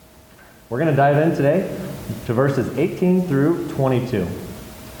We're going to dive in today to verses 18 through 22.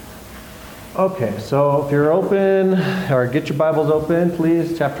 Okay, so if you're open, or get your Bibles open,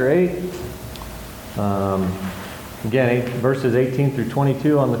 please, chapter 8. Again, verses 18 through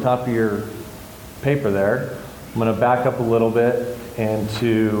 22 on the top of your paper there. I'm going to back up a little bit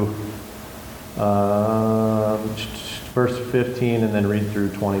into verse 15 and then read through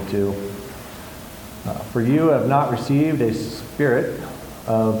 22. For you have not received a spirit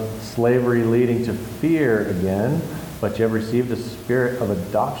of slavery leading to fear again, but you have received a spirit of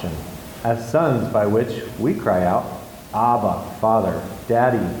adoption as sons, by which we cry out, Abba, Father,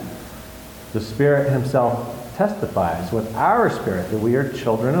 Daddy. The Spirit himself testifies with our spirit that we are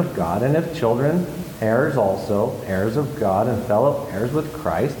children of God, and if children, heirs also, heirs of God and fellow heirs with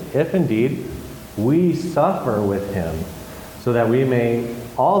Christ, if indeed we suffer with him, so that we may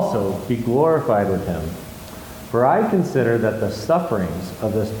also be glorified with him. For I consider that the sufferings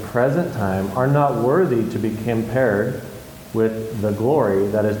of this present time are not worthy to be compared with the glory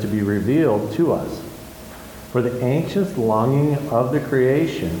that is to be revealed to us. For the anxious longing of the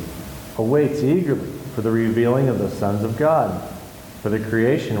creation awaits eagerly for the revealing of the sons of God. For the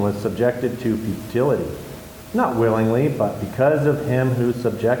creation was subjected to futility, not willingly, but because of him who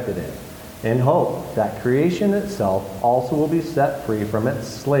subjected it, in hope that creation itself also will be set free from its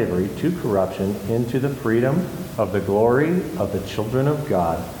slavery to corruption into the freedom of the glory of the children of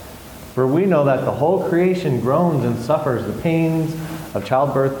God. For we know that the whole creation groans and suffers the pains of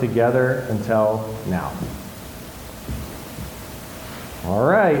childbirth together until now. All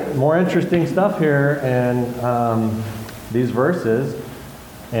right, more interesting stuff here in these verses.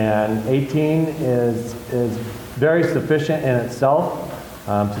 And 18 is very sufficient in itself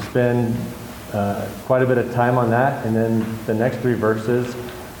to spend quite a bit of time on that. And then the next three verses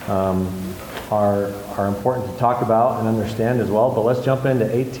are important to talk about and understand as well. But let's jump into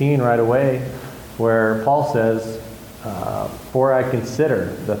 18 right away, where Paul says, for I consider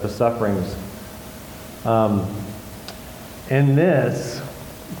that the sufferings. In this,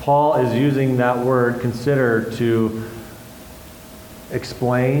 Paul is using that word consider to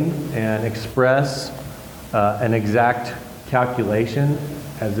explain and express an exact calculation,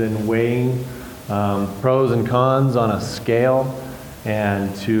 as in weighing pros and cons on a scale,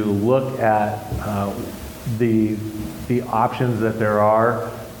 and to look at the options that there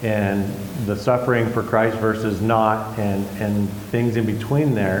are and the suffering for Christ versus not, and things in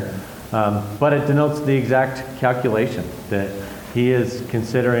between there. But it denotes the exact calculation that he is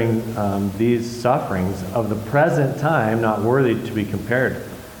considering these sufferings of the present time not worthy to be compared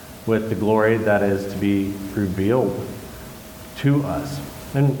with the glory that is to be revealed to us.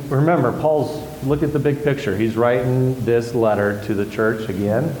 And remember, look at the big picture. He's writing this letter to the church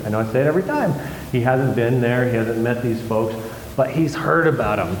again. I know I say it every time. He hasn't been there. He hasn't met these folks. But he's heard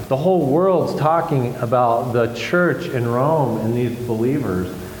about them. The whole world's talking about the church in Rome and these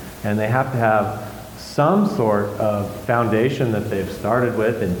believers. And they have to have some sort of foundation that they've started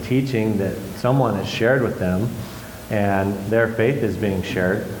with and teaching that someone has shared with them. And their faith is being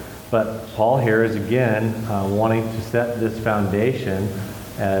shared. But Paul here is again wanting to set this foundation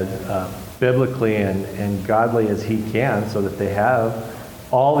as biblically and godly as he can, so that they have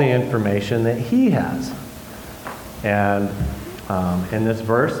all the information that he has. And in this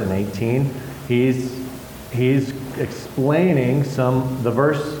verse, in 18, he's explaining the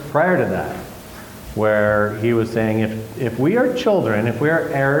verse prior to that, where he was saying, if we are children, if we are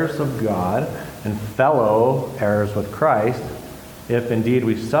heirs of God and fellow heirs with Christ, if indeed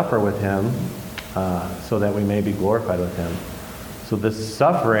we suffer with him, so that we may be glorified with him. So this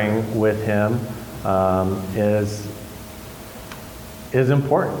suffering with him is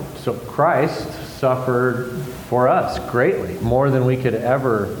important. So Christ suffered for us greatly, more than we could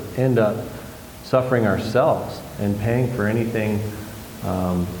ever end up suffering ourselves and paying for anything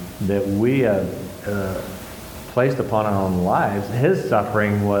that we have placed upon our own lives. His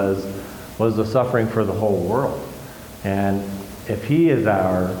suffering was the suffering for the whole world. And if he is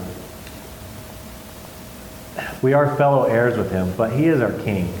we are fellow heirs with him, but he is our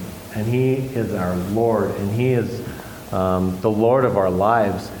King, and he is our Lord, and he is the Lord of our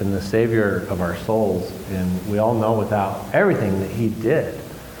lives and the Savior of our souls. And we all know without everything that he did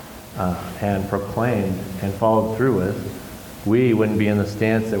and proclaimed and followed through with, we wouldn't be in the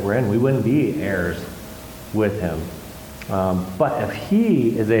stance that we're in. We wouldn't be heirs with him. But if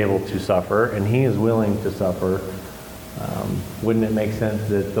he is able to suffer, and he is willing to suffer, wouldn't it make sense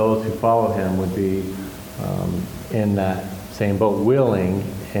that those who follow him would be in that same boat, willing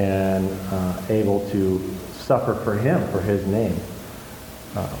and able to suffer for him, for his name?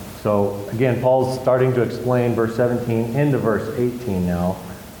 So again, Paul's starting to explain verse 17 into verse 18 now,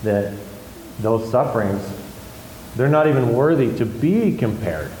 that those sufferings, they're not even worthy to be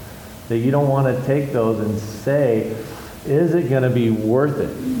compared. That you don't want to take those and say, is it going to be worth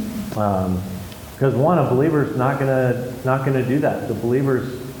it? Because a believer's not going to do that. The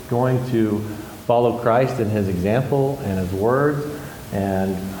believer's going to follow Christ in his example and his words,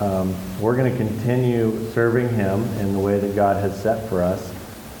 and we're going to continue serving him in the way that God has set for us,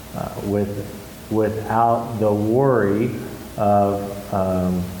 without the worry of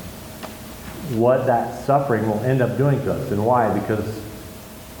what that suffering will end up doing to us. And why? Because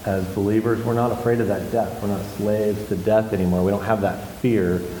as believers, we're not afraid of that death. We're not slaves to death anymore. We don't have that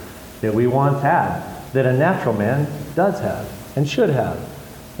fear that we once had, that a natural man does have and should have.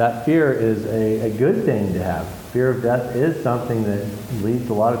 That fear is a good thing to have. Fear of death is something that leads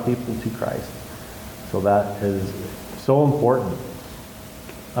a lot of people to Christ. So that is so important.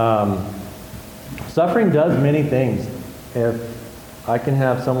 Suffering does many things. If I can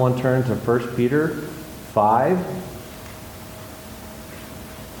have someone turn to 1 Peter 5.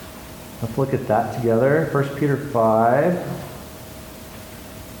 Let's look at that together. 1 Peter 5,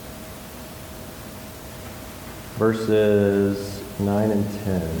 verses 9 and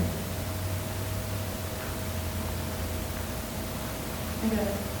 10. Okay.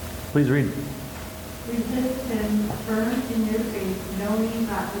 Please read. Resist sin, firm in your faith, knowing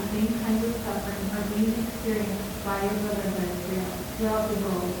that the same kinds of suffering are being experienced by your brethren throughout the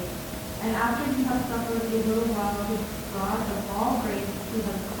world. And after you have suffered a little while, the God of all grace, who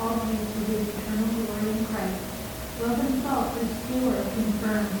has called you to his eternal glory in Christ, will himself restore,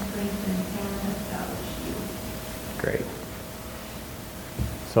 confirm, strengthen, and establish you. Great.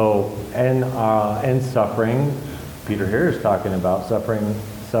 So, and suffering, Peter here is talking about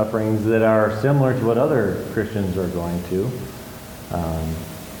sufferings that are similar to what other Christians are going to.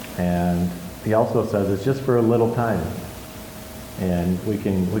 And he also says it's just for a little time. And we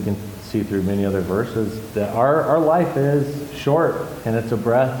can see through many other verses that our life is short, and it's a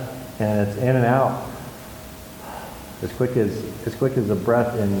breath, and it's in and out as quick as a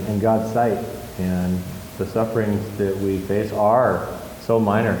breath in God's sight. And the sufferings that we face are so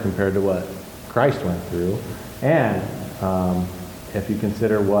minor compared to what Christ went through. And if you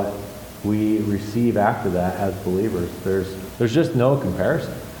consider what we receive after that as believers, there's just no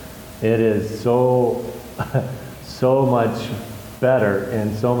comparison. It is so so much better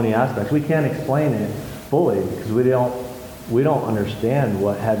in so many aspects. We can't explain it fully because we don't understand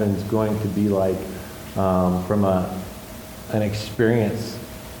what heaven's going to be like from an experience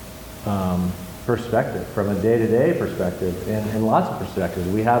perspective, from a day-to-day perspective, and lots of perspectives.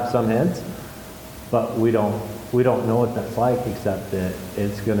 We have some hints, but we don't know what that's like, except that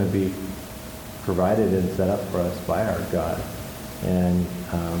it's going to be provided and set up for us by our God, and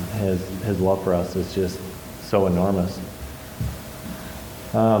His love for us is just so enormous.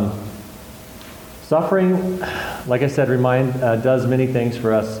 Suffering, like I said, does many things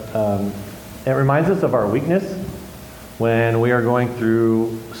for us. It reminds us of our weakness when we are going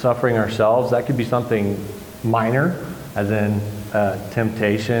through suffering ourselves. That could be something minor, as in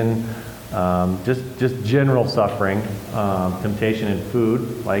temptation, just general suffering, temptation in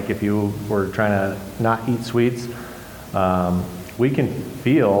food, like if you were trying to not eat sweets. We can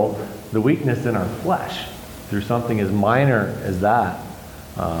feel the weakness in our flesh through something as minor as that.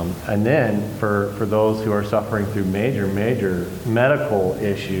 And then for those who are suffering through major medical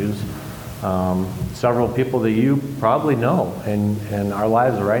issues, several people that you probably know in our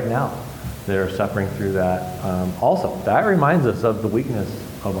lives right now that are suffering through that. Also, that reminds us of the weakness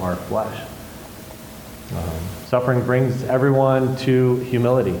of our flesh. Suffering brings everyone to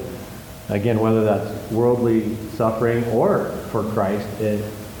humility. Again, whether that's worldly suffering or for Christ,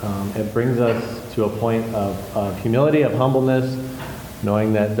 it brings us to a point of humility, of humbleness,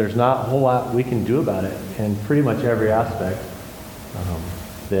 knowing that there's not a whole lot we can do about it in pretty much every aspect.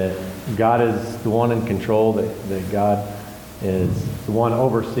 That God is the one in control, that God is the one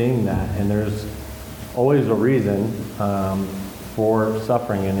overseeing that, and there's always a reason for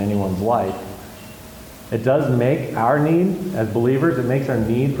suffering in anyone's life. It does make our need, as believers, it makes our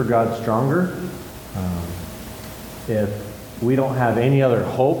need for God stronger. If we don't have any other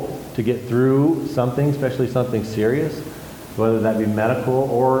hope to get through something, especially something serious, whether that be medical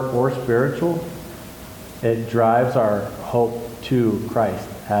or spiritual, it drives our hope to Christ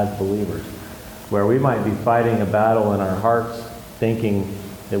as believers, where we might be fighting a battle in our hearts, thinking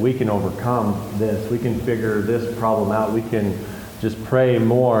that we can overcome this, we can figure this problem out, we can just pray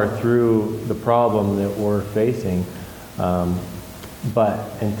more through the problem that we're facing.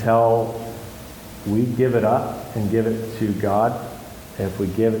 But until we give it up and give it to God, if we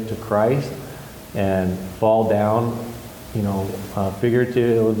give it to Christ and fall down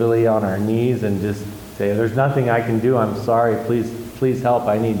figuratively on our knees and just say, there's nothing I can do. I'm sorry. Please help.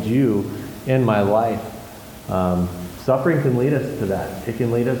 I need you in my life. Suffering can lead us to that. It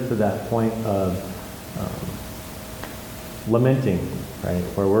can lead us to that point of lamenting, right?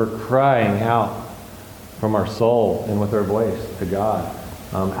 Where we're crying out from our soul and with our voice to God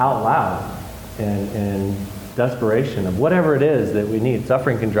out loud and desperation of whatever it is that we need.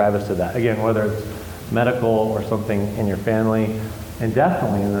 Suffering can drive us to that. Again, whether it's medical or something in your family, and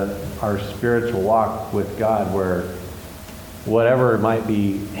definitely in our spiritual walk with God, where whatever might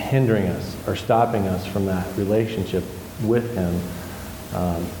be hindering us or stopping us from that relationship with Him,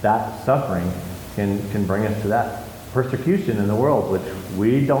 that suffering can bring us to that persecution in the world, which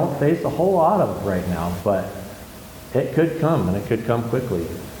we don't face a whole lot of right now, but it could come, and it could come quickly.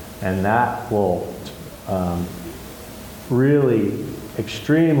 And that will really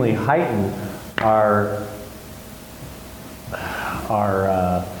extremely heighten our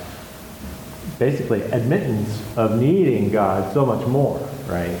basically admittance of needing God so much more,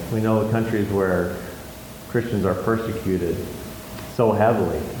 right? We know the countries where Christians are persecuted so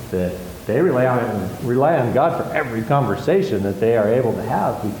heavily that they rely on God for every conversation that they are able to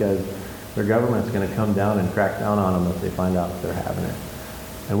have, because their government's going to come down and crack down on them if they find out that they're having it.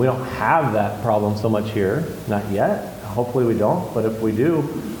 And we don't have that problem so much here, not yet. Hopefully we don't, but if we do,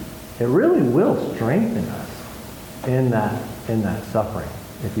 it really will strengthen us in that suffering.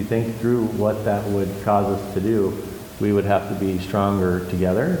 If you think through what that would cause us to do, we would have to be stronger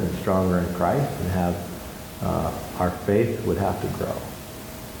together and stronger in Christ, and have our faith would have to grow.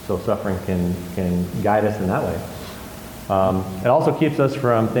 So suffering can guide us in that way. It also keeps us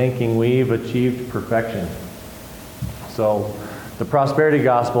from thinking we've achieved perfection. So the prosperity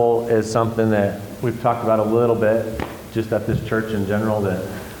gospel is something that we've talked about a little bit just at this church in general, that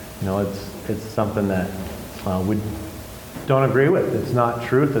it's something that we don't agree with. It's not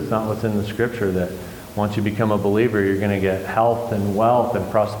truth. It's not what's in the scripture, that once you become a believer, you're going to get health and wealth and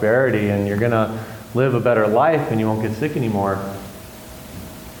prosperity, and you're going to live a better life, and you won't get sick anymore.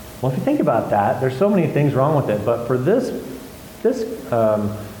 Well, if you think about that, there's so many things wrong with it. But for this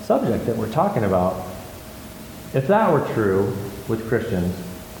subject that we're talking about, if that were true with Christians,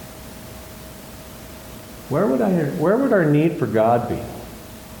 where would our need for God be?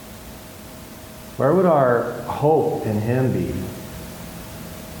 Where would our hope in Him be?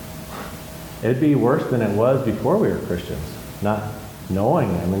 It'd be worse than it was before we were Christians, not knowing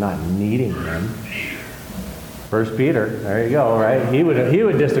Him and not needing Him. 1 Peter, there you go, right? He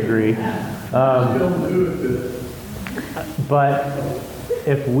would disagree. But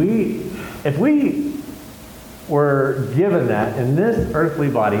if we were given that in this earthly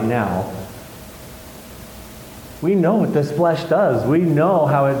body now, we know what this flesh does. We know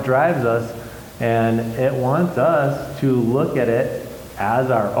how it drives us, and it wants us to look at it as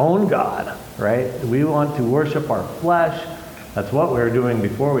our own God, right? We want to worship our flesh. That's what we were doing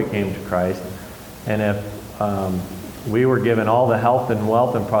before we came to Christ. And if we were given all the health and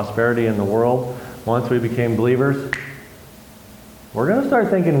wealth and prosperity in the world, once we became believers, we're going to start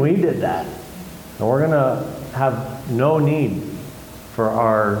thinking we did that. And we're going to have no need for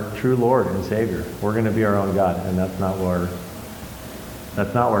our true Lord and Savior. We're going to be our own God, and that's not where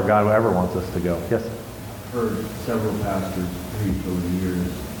God ever wants us to go. Yes? I've heard several pastors preach over the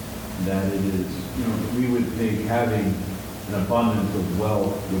years that it is, we would think having an abundance of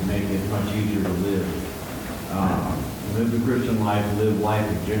wealth would make it much easier to live. Live the Christian life, live life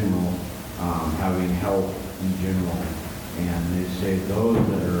in general, having health in general. And they say those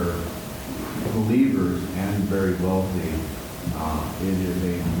that are believers and very wealthy, it is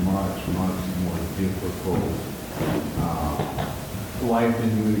a much, much more difficult life than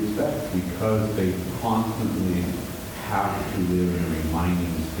you would expect, because they constantly have to live in a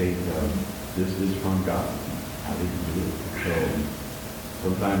reminding state of this is from God. How did you do it? So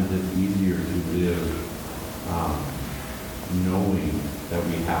sometimes it's easier to live knowing that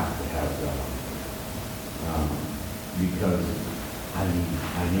we have to have that. Because I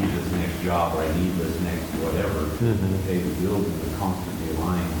need this next job, or I need this next whatever to pay the bills, and to constantly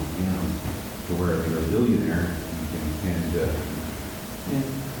relying on Him. To where if you're a billionaire, you can tend to.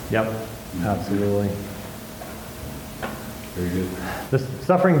 Yep, absolutely. Very good. This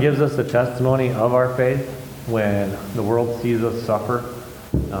suffering gives us a testimony of our faith when the world sees us suffer,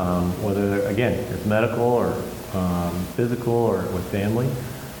 whether, again, it's medical or physical or with family.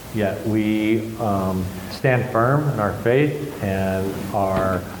 Yet we stand firm in our faith and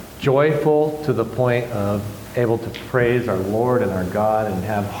are joyful to the point of able to praise our Lord and our God and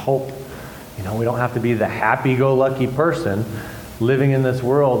have hope. We don't have to be the happy-go-lucky person, living in this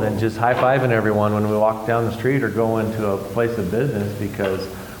world and just high-fiving everyone when we walk down the street or go into a place of business because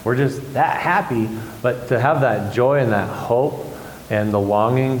we're just that happy. But to have that joy and that hope and the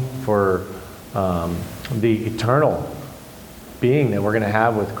longing for the eternal being that we're going to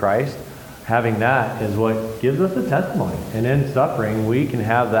have with Christ, having that is what gives us a testimony. And in suffering, we can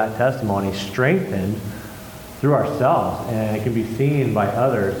have that testimony strengthened through ourselves, and it can be seen by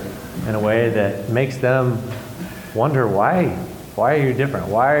others in a way that makes them wonder, why are you different?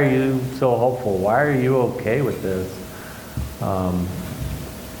 Why are you so hopeful? Why are you okay with this?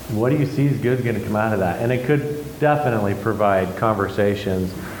 What do you see is good going to come out of that? And it could definitely provide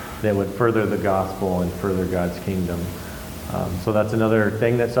conversations that would further the gospel and further God's kingdom. So that's another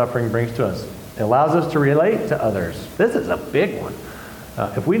thing that suffering brings to us. It allows us to relate to others. This is a big one.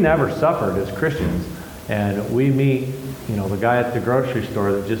 If we never suffered as Christians, and we meet, the guy at the grocery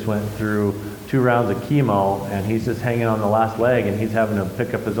store that just went through 2 rounds of chemo, and he's just hanging on the last leg, and he's having to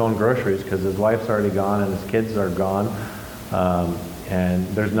pick up his own groceries because his wife's already gone and his kids are gone, and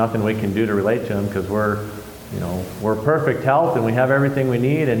there's nothing we can do to relate to him because we're perfect health and we have everything we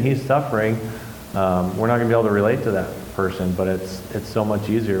need, and he's suffering. We're not going to be able to relate to that person, but it's so much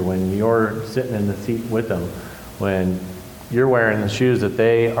easier when you're sitting in the seat with them, when you're wearing the shoes that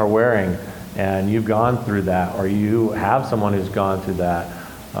they are wearing, and you've gone through that, or you have someone who's gone through that,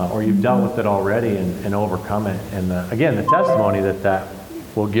 or you've dealt with it already and overcome it. And again, the testimony that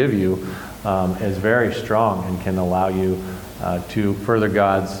will give you is very strong and can allow you to further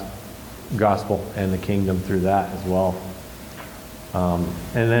God's gospel and the kingdom through that as well. And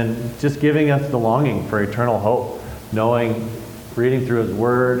then just giving us the longing for eternal hope, knowing, reading through His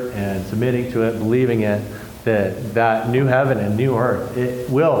Word and submitting to it, believing it, that new heaven and new earth, it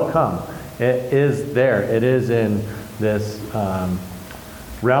will come. It is there. It is in this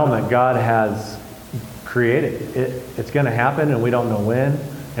realm that God has created. It's going to happen, and we don't know when,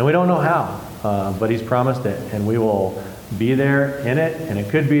 and we don't know how, but He's promised it, and we will be there in it, and it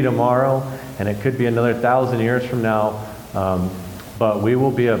could be tomorrow, and it could be another 1,000 years from now, but we will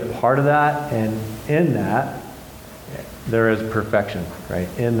be a part of that, and in that, there is perfection, right?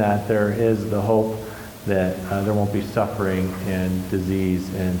 In that, there is the hope that there won't be suffering and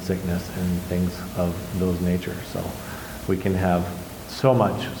disease and sickness and things of those natures. So we can have so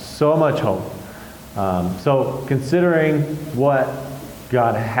much hope. So considering what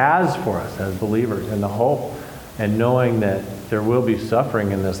God has for us as believers and the hope, and knowing that there will be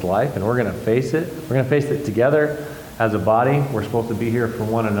suffering in this life, and we're going to face it. We're going to face it together as a body. We're supposed to be here for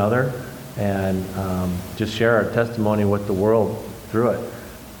one another and just share our testimony with the world through it.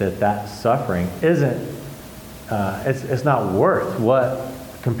 That suffering isn't, it's not worth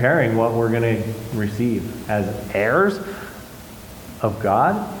comparing what we're going to receive as heirs of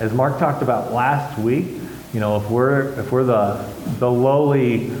God. As Mark talked about last week, if we're the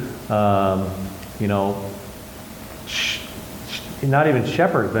lowly, not even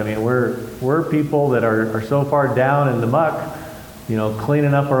shepherds. I mean, we're people that are so far down in the muck,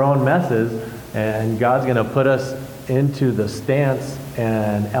 cleaning up our own messes, and God's going to put us into the stance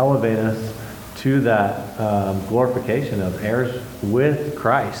and elevate us to that glorification of heirs with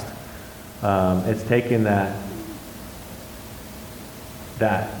Christ. It's taking that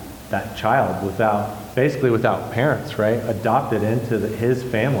child without parents, right, adopted into His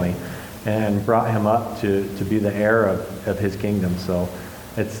family, and brought him up to be the heir of His kingdom. So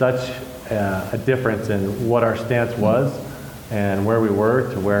it's such a difference in what our stance was and where we were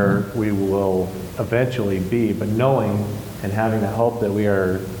to where we will eventually be. But knowing and having that hope that we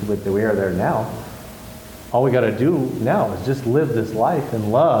are there now, all we got to do now is just live this life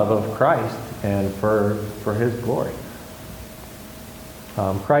in love of Christ and for His glory.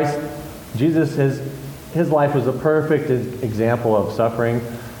 Jesus, his life was a perfect example of suffering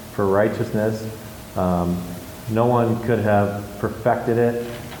for righteousness. No one could have perfected it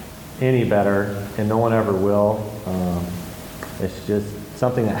any better, and no one ever will. It's just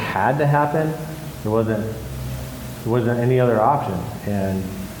something that had to happen. There wasn't any other option. And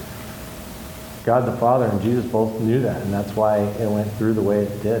God the Father and Jesus both knew that, and that's why it went through the way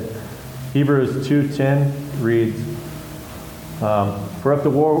it did. Hebrews 2:10 reads, For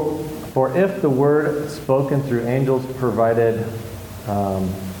if the word spoken through angels provided...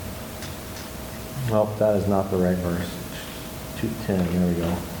 that is not the right verse. 2:10, here we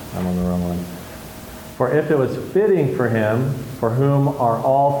go. I'm on the wrong one. For if it was fitting for Him, for whom are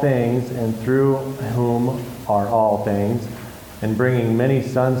all things, and through whom are all things, and bringing many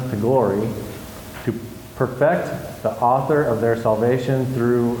sons to glory, to perfect the author of their salvation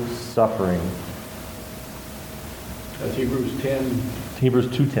through suffering. That's Hebrews 10. Hebrews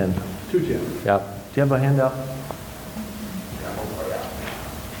 2:10. 2:10. Yeah. Do you have a handout?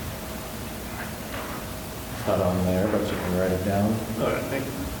 cut on there, but you can write it down. All right, thank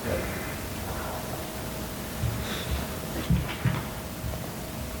you.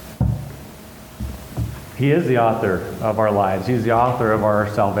 He is the author of our lives. He's the author of our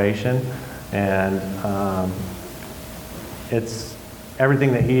salvation. And it's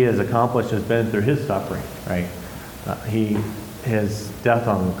everything that he has accomplished has been through his suffering, right? His death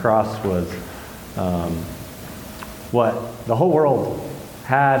on the cross was what the whole world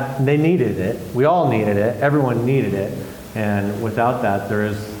had. They needed it. We all needed it. Everyone needed it. And without that, there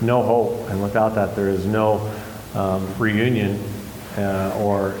is no hope. And without that, there is no reunion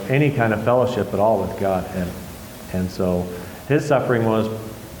or any kind of fellowship at all with God. And so his suffering was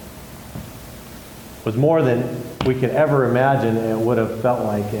more than we could ever imagine it would have felt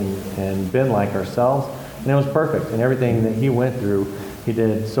like and been like ourselves. And it was perfect. And everything that he went through, he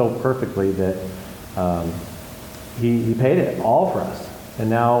did so perfectly that he paid it all for us. And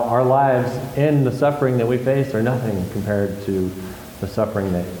now our lives in the suffering that we face are nothing compared to the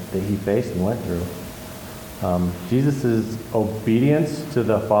suffering that he faced and went through. Jesus' obedience to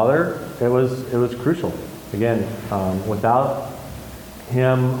the Father, it was crucial. Again, without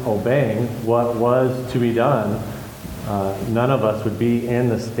him obeying what was to be done, none of us would be in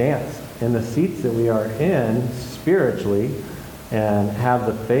the stance, in the seats that we are in spiritually, and have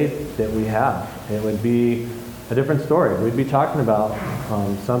the faith that we have. It would be a different story. We'd be talking about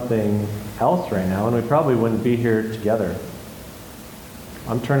something else right now, and we probably wouldn't be here together.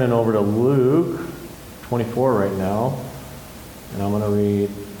 I'm turning over to Luke 24 right now, and I'm going to read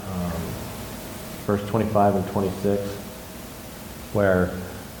verse 25 and 26, where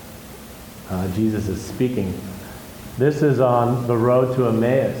Jesus is speaking. This is on the road to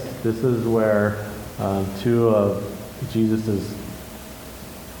Emmaus. This is where two of Jesus's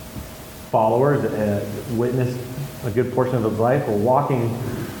followers witnessed a good portion of his life were walking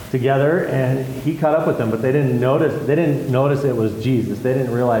together, and he caught up with them, but they didn't notice it was Jesus. They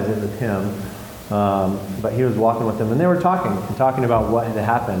didn't realize it was him. But he was walking with them, and they were talking about what had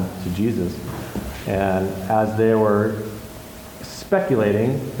happened to Jesus. And as they were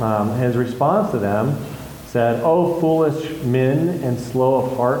speculating, his response to them said, "O foolish men and slow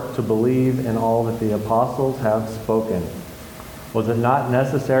of heart to believe in all that the apostles have spoken. Was it not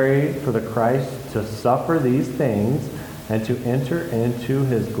necessary for the Christ to suffer these things and to enter into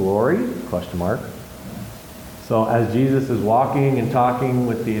his glory?" So as Jesus is walking and talking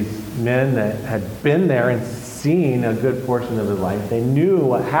with these men that had been there and seen a good portion of his life, they knew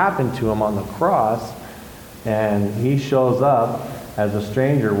what happened to him on the cross, and he shows up as a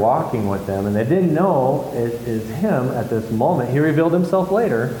stranger walking with them, and they didn't know it is him at this moment. He revealed himself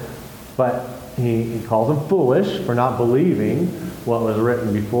later, but he calls them foolish for not believing what was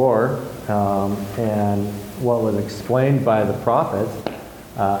written before and what was explained by the prophets.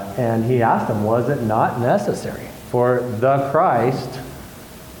 And he asked them, was it not necessary for the Christ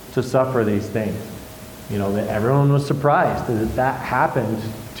to suffer these things? You know, that everyone was surprised that happened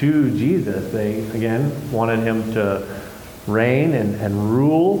to Jesus. They, again, wanted him to reign and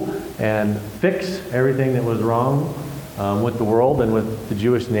rule and fix everything that was wrong with the world and with the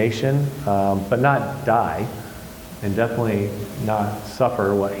Jewish nation, but not die, and definitely not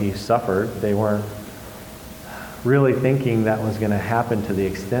suffer what he suffered. They weren't really thinking that was going to happen to the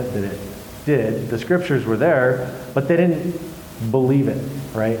extent that it did. The scriptures were there, but they didn't believe it,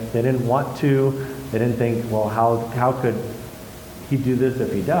 right? They didn't want to. They didn't think, well, how could he do this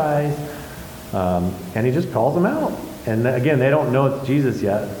if he dies? And he just calls them out. And again, they don't know it's Jesus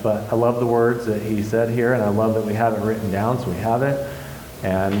yet, but I love the words that he said here, and I love that we have it written down, so we have it.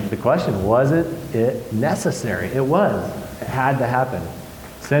 And the question, wasn't it necessary? It was. It had to happen.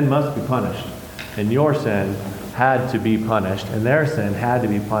 Sin must be punished. And your sin had to be punished, and their sin had to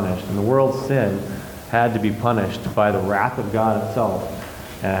be punished, and the world's sin had to be punished by the wrath of God itself.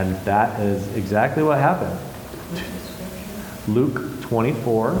 And that is exactly what happened. Luke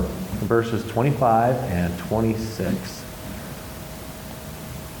 24, verses 25 and 26.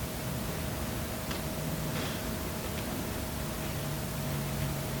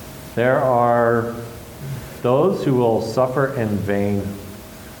 There are those who will suffer in vain,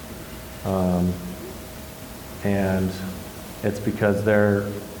 and it's because they're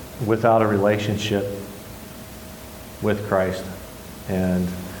without a relationship with Christ. And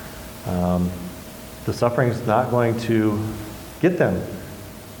the suffering is not going to get them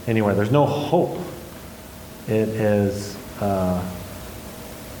anywhere. There's no hope. It is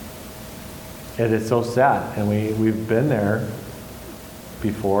so sad, and we've been there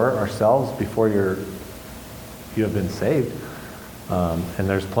before ourselves, before you have been saved. And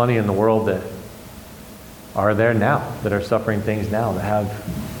there's plenty in the world that are there now, that are suffering things now, that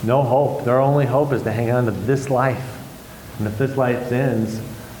have no hope. Their only hope is to hang on to this life. And if this life ends,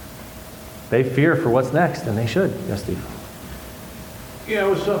 they fear for what's next, and they should. Yes, Steve? Yeah,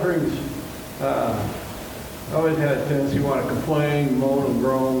 with sufferings, I always had a tendency to want to complain, moan and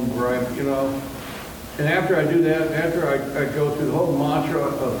groan, gripe, And after I do that, after I go through the whole mantra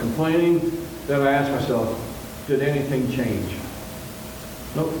of complaining, then I ask myself, did anything change?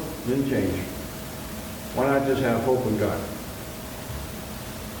 Nope, didn't change. Why not just have hope in God?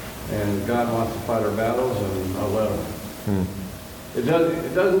 And God wants to fight our battles, and I'll let him. It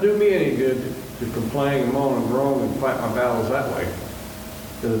doesn't do me any good to complain and moan and groan and fight my battles that way,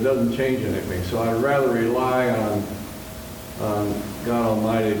 because it doesn't change anything. So I'd rather rely on God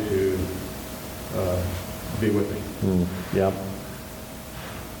Almighty to be with me. Yep.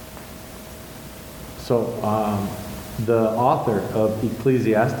 So the author of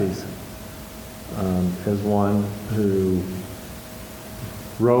Ecclesiastes is one who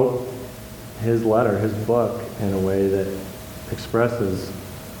wrote his letter, his book, in a way that expresses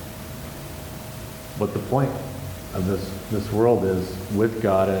what the point of this world is with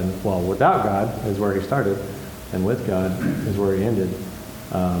God, and well, without God is where he started, and with God is where he ended.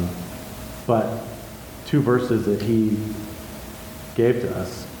 But two verses that he gave to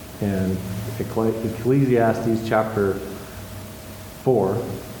us in Ecclesiastes chapter 4,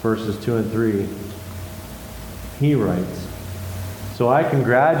 verses 2 and 3, he writes, "So I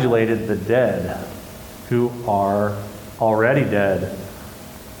congratulated the dead who are already dead,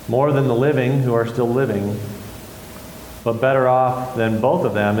 more than the living who are still living. But better off than both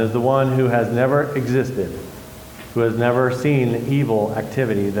of them is the one who has never existed, who has never seen the evil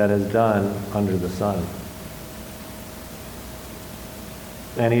activity that is done under the sun."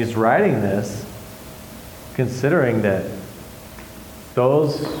 And he's writing this considering that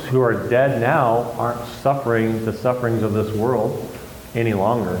those who are dead now aren't suffering the sufferings of this world any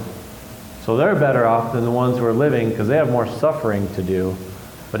longer. So they're better off than the ones who are living because they have more suffering to do.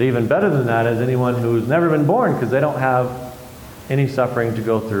 But even better than that is anyone who's never been born, because they don't have any suffering to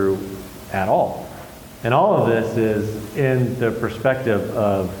go through at all. And all of this is in the perspective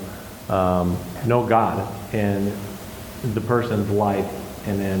of no God in the person's life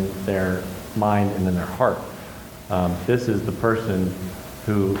and in their mind and in their heart. This is the person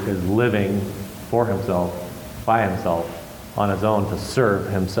who is living for himself, by himself, on his own to serve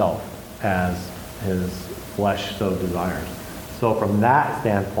himself as his flesh so desires. So from that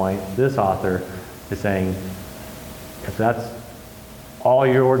standpoint, this author is saying, if that's all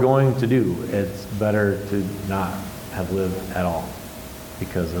you're going to do, it's better to not have lived at all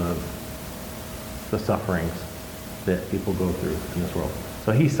because of the sufferings that people go through in this world.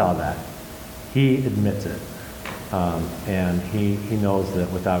 So he saw that. He admits it. And he knows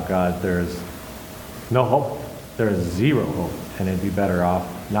that without God, there's no hope. There is zero hope. And it'd be better off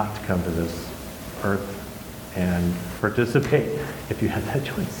not to come to this earth and participate if you had that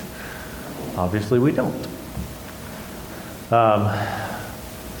choice. Obviously, we don't.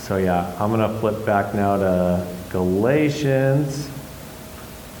 So yeah, I'm going to flip back now to Galatians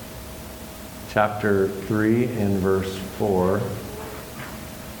chapter 3 and verse 4.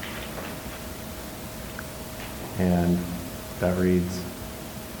 And that reads,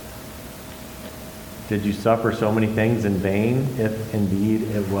 "Did you suffer so many things in vain, if indeed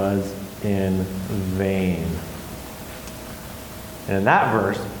it was in vain?" And in that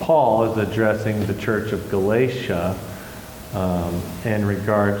verse, Paul is addressing the church of Galatia in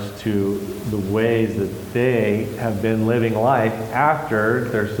regards to the ways that they have been living life after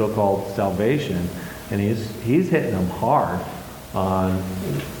their so-called salvation. And he's hitting them hard on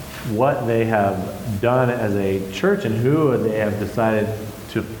what they have done as a church and who they have decided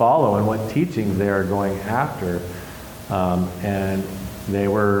to follow and what teachings they are going after. And they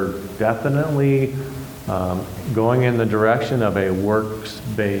were definitely going in the direction of a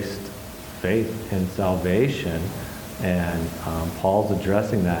works-based faith in salvation. And Paul's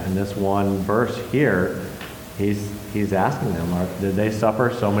addressing that in this one verse here. He's asking them, did they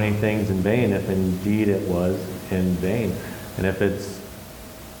suffer so many things in vain, if indeed it was in vain? And if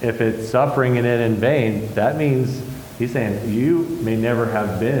it's suffering in it in vain, that means he's saying you may never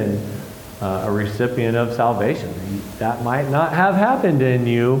have been a recipient of salvation. That might not have happened in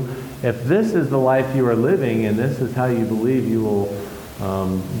you. If this is the life you are living and this is how you believe you will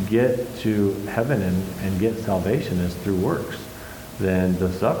get to heaven and get salvation is through works, then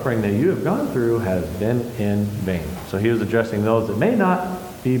the suffering that you have gone through has been in vain. So he was addressing those that may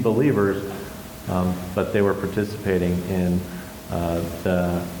not be believers, but they were participating in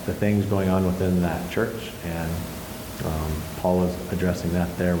the things going on within that church, and Paul was addressing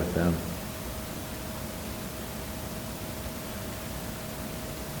that there with them.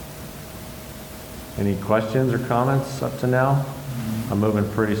 Any questions or comments up to now? I'm moving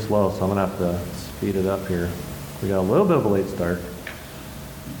pretty slow, so I'm going to have to speed it up here. We got a little bit of a late start.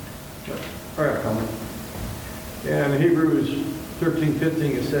 All right, comment. And in Hebrews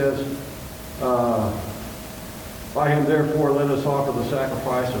 13:15, it says, by him therefore let us offer the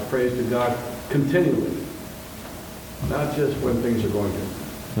sacrifice of praise to God continually, not just when things are going good.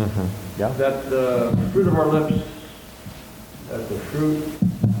 Yeah. That the fruit of our lips, that is the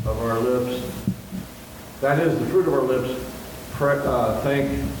fruit of our lips,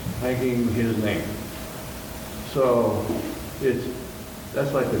 thanking his name. So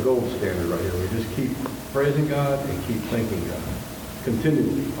that's like the gold standard right here. We just keep praising God and keep thanking God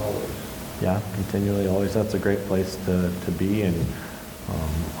continually, always. Yeah, continually, always. That's a great place to be in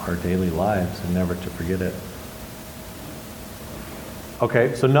our daily lives and never to forget it.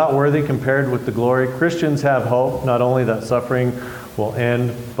 Okay, so not worthy compared with the glory. Christians have hope, not only that suffering will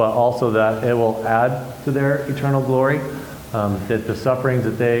end, but also that it will add to their eternal glory. That the sufferings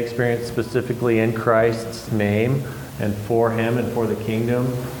that they experience specifically in Christ's name and for Him and for the kingdom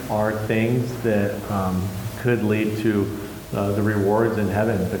are things that could lead to the rewards in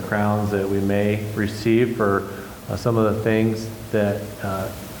heaven, the crowns that we may receive for some of the things that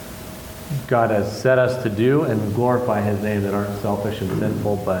God has set us to do and glorify His name, that aren't selfish and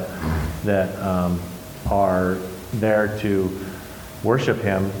sinful, but that are there to worship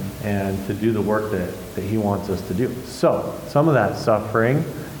Him and to do the work that He wants us to do. So, some of that suffering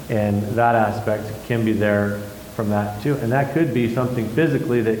and that aspect can be there from that too. And that could be something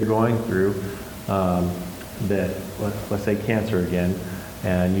physically that you're going through, that, let's say cancer again,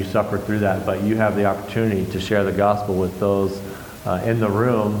 and you suffer through that, but you have the opportunity to share the gospel with those in the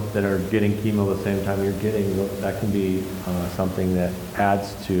room that are getting chemo the same time you're getting. That can be something that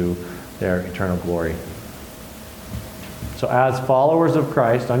adds to their eternal glory. So as followers of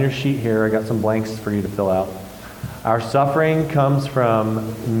Christ, on your sheet here, I got some blanks for you to fill out. Our suffering comes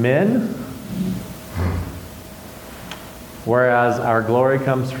from men, whereas our glory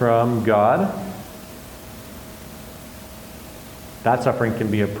comes from God. That suffering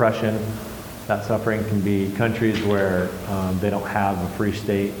can be oppression. That suffering can be countries where they don't have a free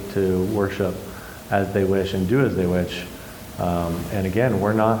state to worship as they wish and do as they wish. And again,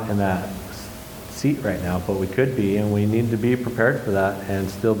 we're not in that seat right now, but we could be, and we need to be prepared for that and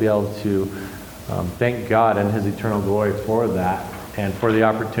still be able to thank God and His eternal glory for that and for the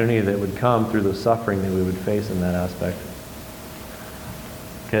opportunity that would come through the suffering that we would face in that aspect.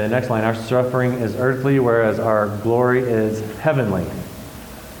 Okay, the next line, our suffering is earthly, whereas our glory is heavenly.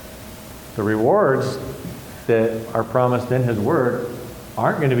 The rewards that are promised in His Word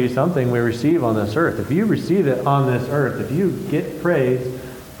aren't going to be something we receive on this earth. If you receive it on this earth, if you get praise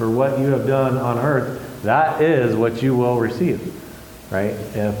for what you have done on earth, that is what you will receive, right?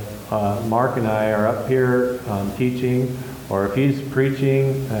 If Mark and I are up here teaching, or if he's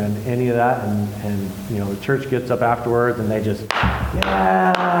preaching and any of that, and you know, the church gets up afterwards and they just,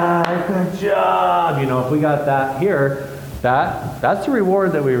 yeah, good job. You know, if we got that here, that's the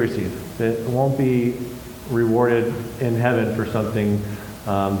reward that we receive. It won't be rewarded in heaven for something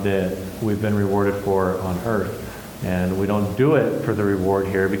that we've been rewarded for on earth. And we don't do it for the reward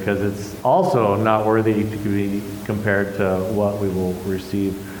here because it's also not worthy to be compared to what we will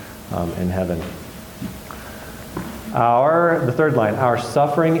receive in heaven. The third line, our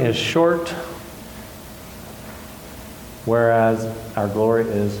suffering is short, whereas our glory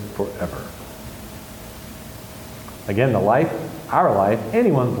is forever. Again, our life,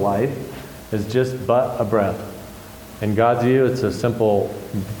 anyone's life, is just but a breath. In God's view, it's a simple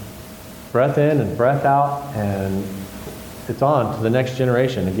breath in and breath out, and it's on to the next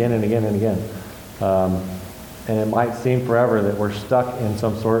generation again and again and again. And it might seem forever that we're stuck in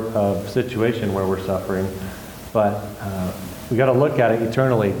some sort of situation where we're suffering, but we got to look at it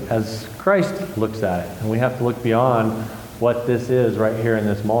eternally as Christ looks at it. And we have to look beyond what this is right here in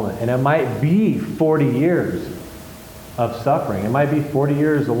this moment. And it might be 40 years of suffering. It might be 40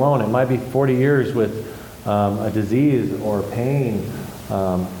 years alone. It might be 40 years with a disease or pain.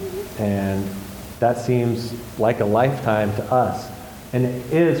 And that seems like a lifetime to us. And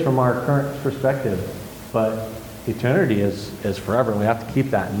it is from our current perspective. But eternity is forever. And we have to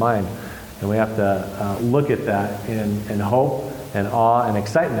keep that in mind. And we have to look at that in hope and awe and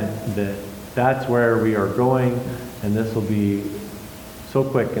excitement that that's where we are going. And this will be so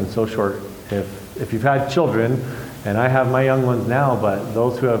quick and so short. If you've had children, and I have my young ones now, but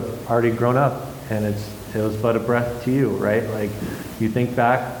those who have already grown up, and it was but a breath to you, right? Like you think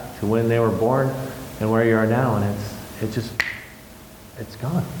back to when they were born and where you are now, and it's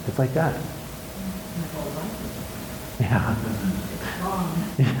gone. It's like that. Yeah.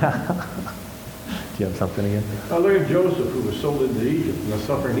 Yeah. You have something again? Now look at Joseph, who was sold into Egypt and the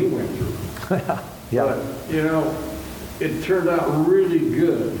suffering he went through. Yeah. But, you know, it turned out really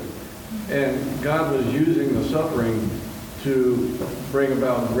good, and God was using the suffering to bring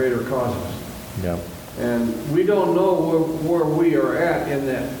about greater causes. Yeah. And we don't know where we are at in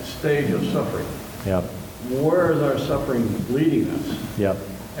that stage of suffering. Yep. Where is our suffering leading us? Yep.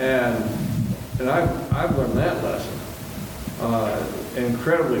 And I've learned that lesson,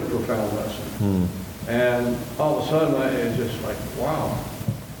 incredibly profound lesson. Hmm. And all of a sudden, it's just like, wow,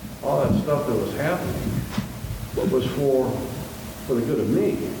 all that stuff that was happening was for the good of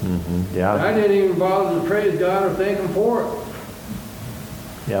me. Mm-hmm. And I Yeah. didn't even bother to praise God or thank Him for it.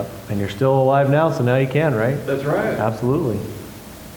 Yep. And you're still alive now, so now you can, right? That's right. Absolutely.